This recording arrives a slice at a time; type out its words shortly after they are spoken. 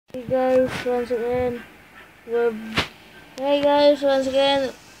Hey guys, once again, we're hey guys, once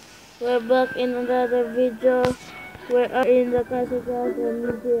again, we're back in another video. We are in the CastleClash and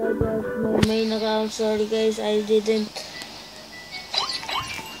you see I got my main account. Sorry guys, I didn't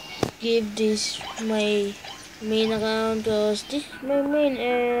give this my main account because this is my main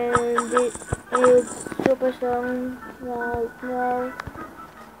and it's super strong right now.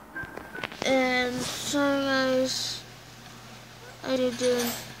 And sorry guys, I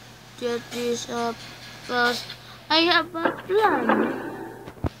didn't get this up because I have a plan,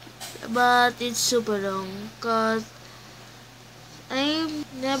 but it's super long because I'm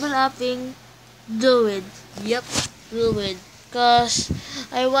never upping Druid. Yep, Druid. Because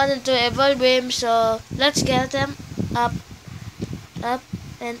I wanted to evolve him, so let's get them up, up,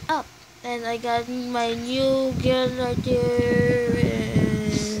 and up. And I got my new gear right here,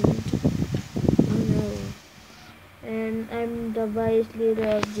 and oh no. And I'm the vice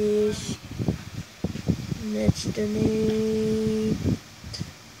leader of this. Let's donate.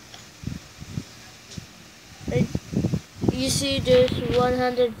 You see there's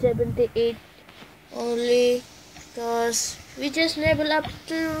 178 only because we just level up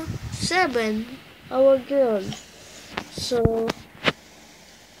to 7 our girl. So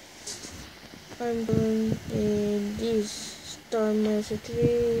I'm doing in this Storm Mercy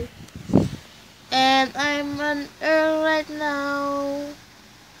 3 and I'm an Earl right now.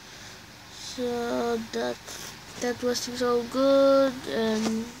 So that was so good.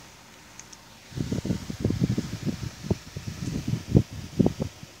 And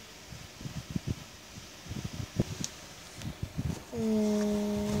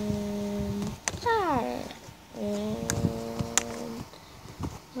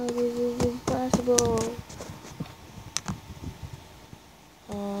how is this impossible?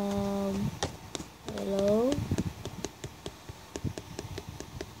 Hello?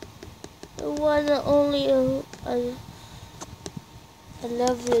 I want only a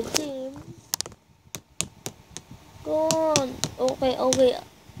lovely team. Go on. Okay.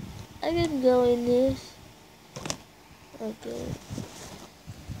 I can go in this. Okay.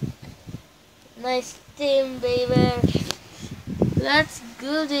 Nice team, baby. Let's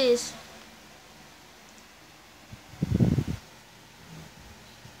do this.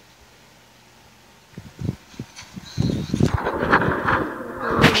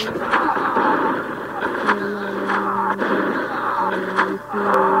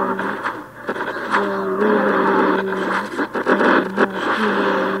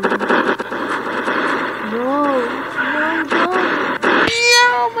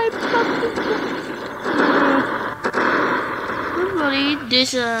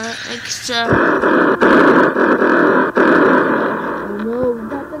 This extra. Oh no,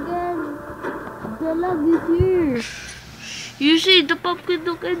 not again. The lag is here. You see the pumpkin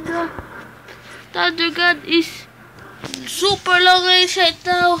duck and the thunder god is super long range right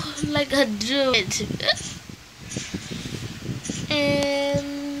now, like a druid.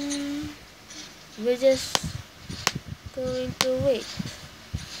 And we're just going to wait.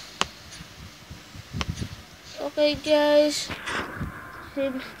 Okay guys,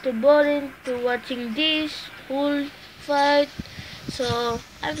 seems too boring to watching this whole fight, so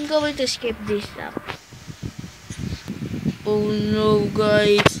I'm going to skip this now. Oh no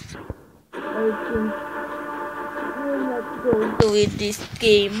guys, I'm not going to win this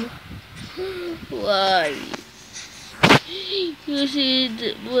game. Why? You see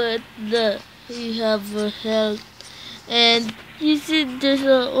what we have health, and you see there's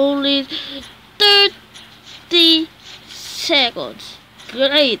only 30 seconds.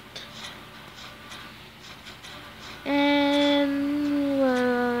 Great. And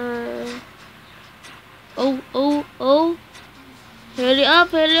oh, hurry up,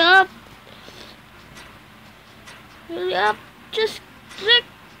 just click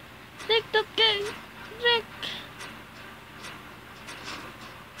the game, click.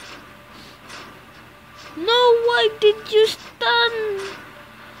 No, why did you stun?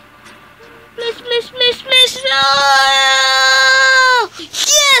 Please, no!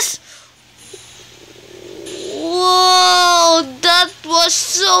 Yes! Whoa, that was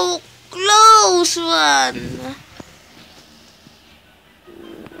so close one.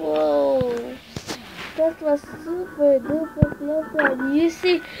 Whoa, that was super duper close one. You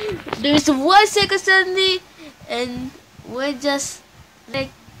see, there's 1 second only, and we just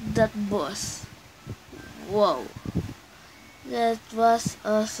like that boss. Whoa, that was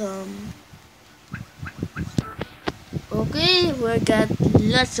awesome. Okay, we got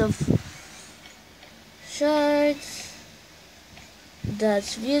lots of shards.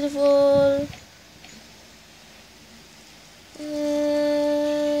 That's beautiful.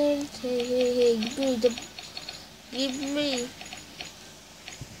 Give me.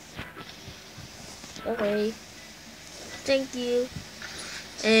 Okay. Thank you.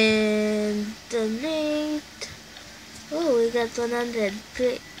 And donate. Oh, we got 100.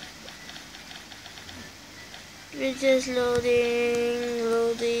 Great. We're just loading.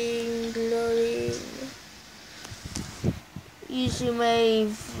 You see my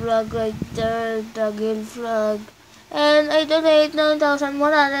flag right there, the green flag. And I donate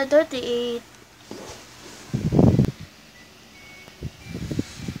 9,138.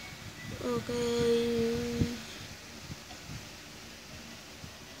 Okay.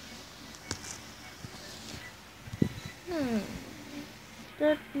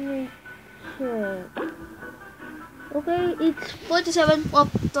 Let me check. Okay, it's 47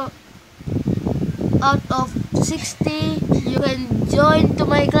 out of 60. You can join to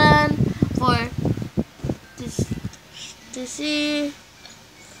my clan for this to see,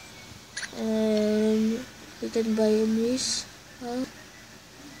 and you can buy this.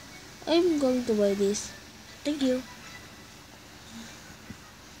 I'm going to buy this. Thank you.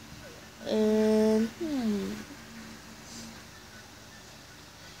 And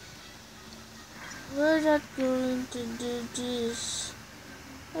we're not going to do this.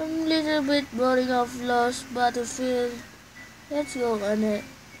 I'm a little bit boring of Lost Battlefield. Let's go on it.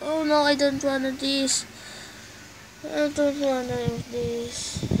 Oh no, I don't want this. I don't want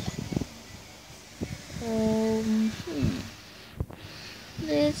this.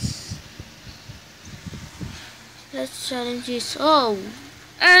 Let's challenge this. Oh,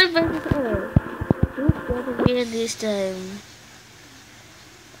 Elven. Who's gonna win this time?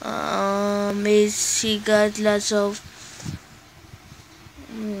 He got lots of.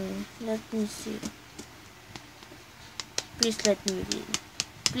 Let me see. Please let me win.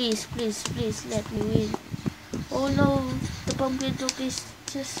 Please let me win. Oh no, the pumpkin took is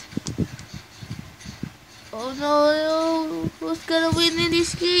just. Oh no, who's gonna win in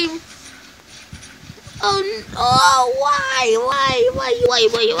this game? Oh, why? Why?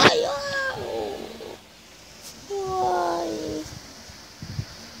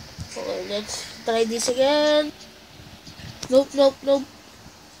 Okay, let's try this again. Nope.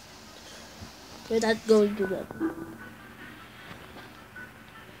 We're not going to that.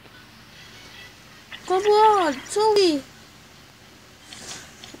 Come on, Zoe.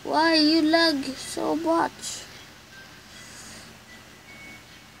 Why you lag so much?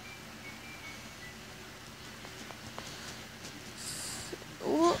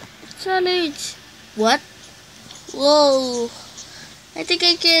 Challenge. What? Whoa. I think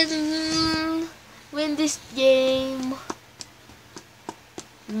I can win this game.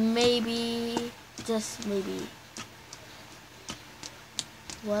 Maybe. Just maybe.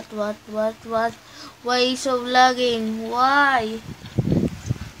 What? Why so lagging? Why?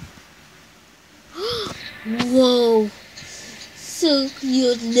 Whoa. So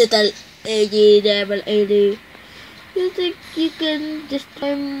cute little Eddie, devil Eddie. You think you can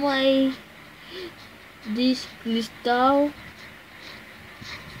destroy this crystal?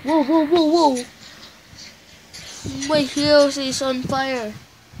 Whoa. My house is on fire.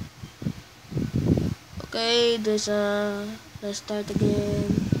 Okay, let's start again.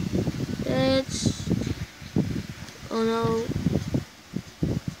 Oh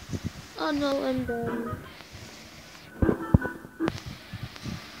no, I'm done.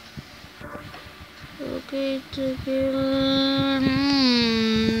 Okay,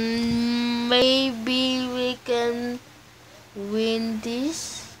 maybe we can win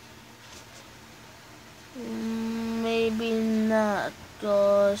this. Maybe not,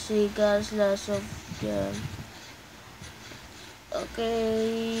 cause he got lots of them.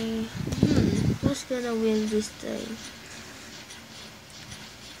 Okay, who's gonna win this time?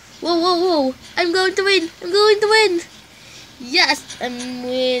 Whoa! I'm going to win! Yes, I'm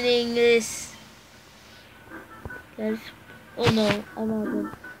winning this. Oh no, I'm out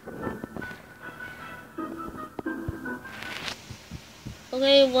of.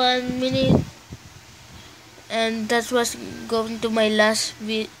 Okay, 1 minute, and that was going to my last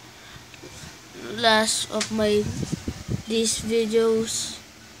of my this video.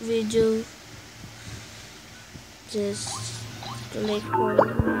 Just click on.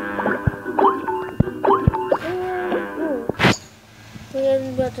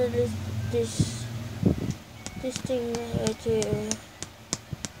 We're battle this thing right here.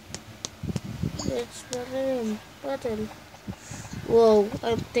 Let's battle. Whoa,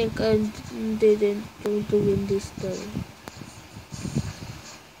 I think I didn't going to win this time.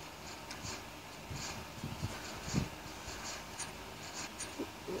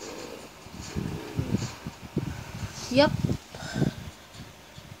 Yep.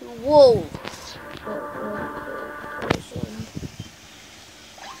 Whoa.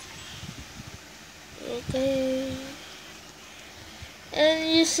 Okay.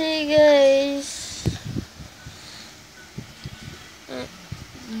 And you see, guys,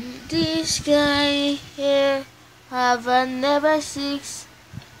 this guy here have a never 6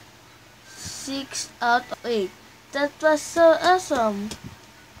 out of 8. That was so awesome.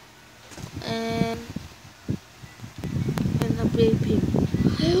 And a baby.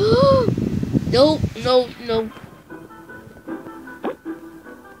 No, no, no.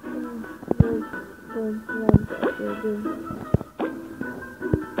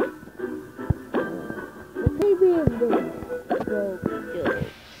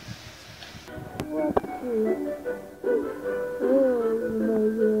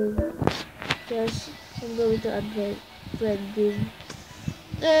 Yes, I'm going to add red beam.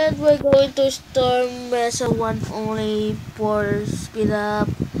 And we're going to storm Mesa 1 only for speed up,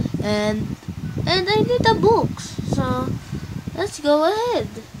 and I need the books, so let's go ahead.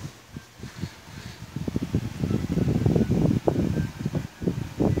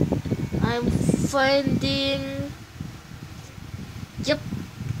 I'm finding, yep,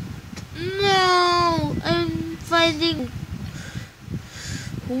 no, I'm finding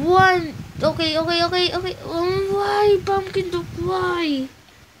one. Okay. Why pumpkin dog? Why?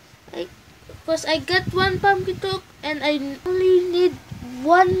 Because I got one pumpkin dog and I only need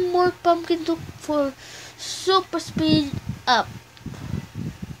one more pumpkin dog for super speed up.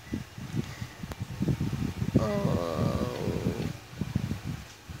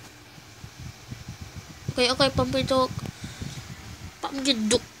 Okay, pumpkin dog,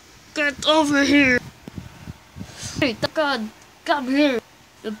 get over here. Hey, God, come here.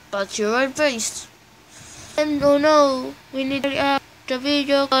 But your red face. And oh no, we need to hurry up the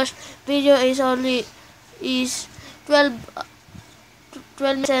video because video is 12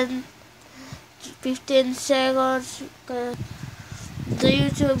 minutes and 15 seconds. The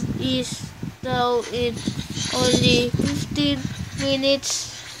YouTube is now in only 15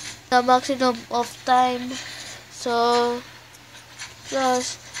 minutes, the maximum of time. So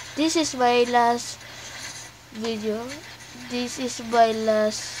plus this is my last video. This is my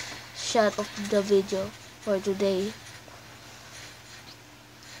last shot of the video for today.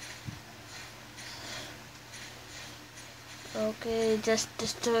 Okay, just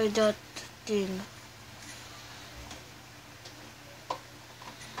destroy that thing.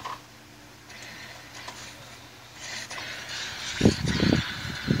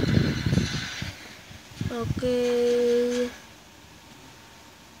 Okay.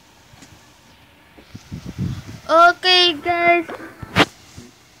 Okay, guys.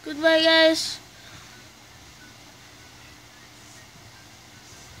 Goodbye, guys.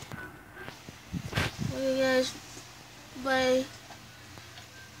 Okay, guys. Bye.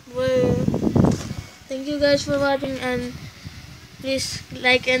 Thank you guys for watching, and please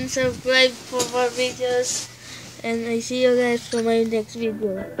like and subscribe for more videos. And I see you guys for my next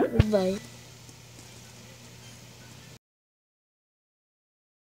video. Goodbye.